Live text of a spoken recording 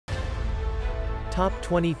Top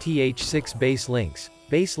 20 TH6 base links.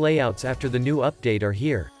 Base layouts after the new update are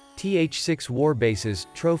here. TH6 war bases,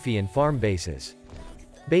 trophy and farm bases.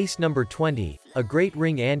 Base number 20, a great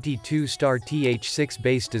ring anti-2-star TH6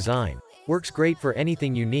 base design. Works great for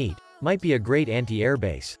anything you need, might be a great anti-air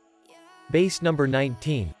base. Base number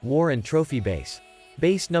 19, war and trophy base.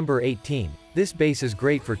 Base number 18, this base is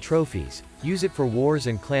great for trophies, use it for wars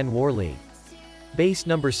and clan war league. Base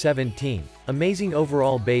number 17, amazing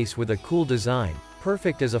overall base with a cool design,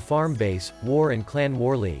 perfect as a farm base, war and clan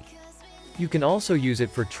war league. You can also use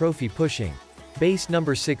it for trophy pushing. Base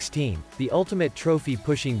number 16, the ultimate trophy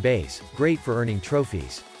pushing base, great for earning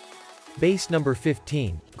trophies. Base number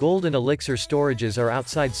 15, gold and elixir storages are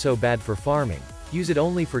outside so bad for farming, use it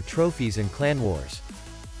only for trophies and clan wars.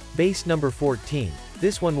 Base number 14,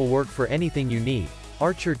 this one will work for anything you need,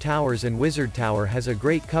 archer towers and wizard tower has a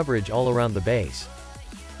great coverage all around the base.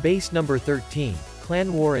 Base number 13,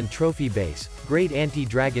 clan war and trophy base, great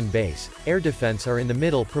anti-dragon base, air defense are in the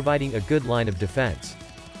middle providing a good line of defense.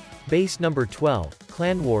 Base number 12,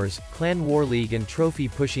 clan wars, clan war league and trophy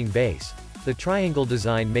pushing base, the triangle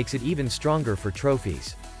design makes it even stronger for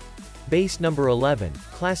trophies. Base number 11,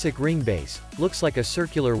 classic ring base, looks like a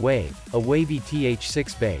circular wave, a wavy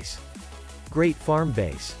TH6 base. Great farm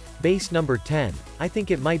base. Base number 10, I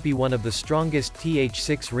think it might be one of the strongest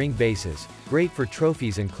TH6 ring bases, great for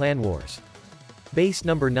trophies and clan wars. Base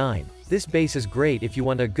number 9, this base is great if you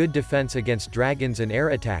want a good defense against dragons and air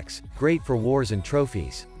attacks, great for wars and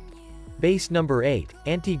trophies. Base number 8,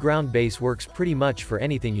 anti-ground base works pretty much for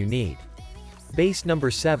anything you need. Base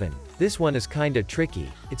number 7, this one is kinda tricky,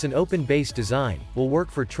 it's an open base design, will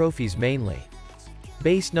work for trophies mainly.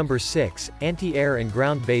 Base number 6, anti-air and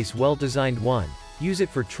ground base well designed one, use it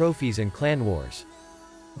for trophies and clan wars.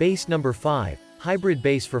 Base number 5, hybrid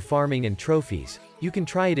base for farming and trophies, you can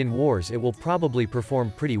try it in wars, it will probably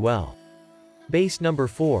perform pretty well. Base number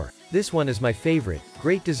 4, this one is my favorite,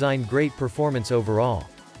 great design, great performance overall.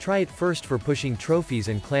 Try it first for pushing trophies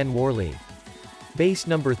and clan war league. Base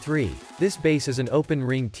number 3, this base is an open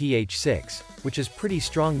ring TH6, which is pretty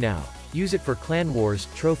strong now, use it for clan wars,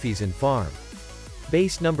 trophies and farm.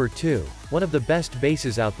 Base number 2, one of the best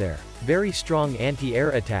bases out there, very strong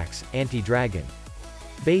anti-air attacks, anti-dragon.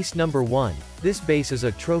 Base number 1, this base is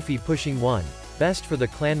a trophy pushing one, best for the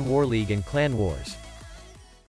clan war league and clan wars.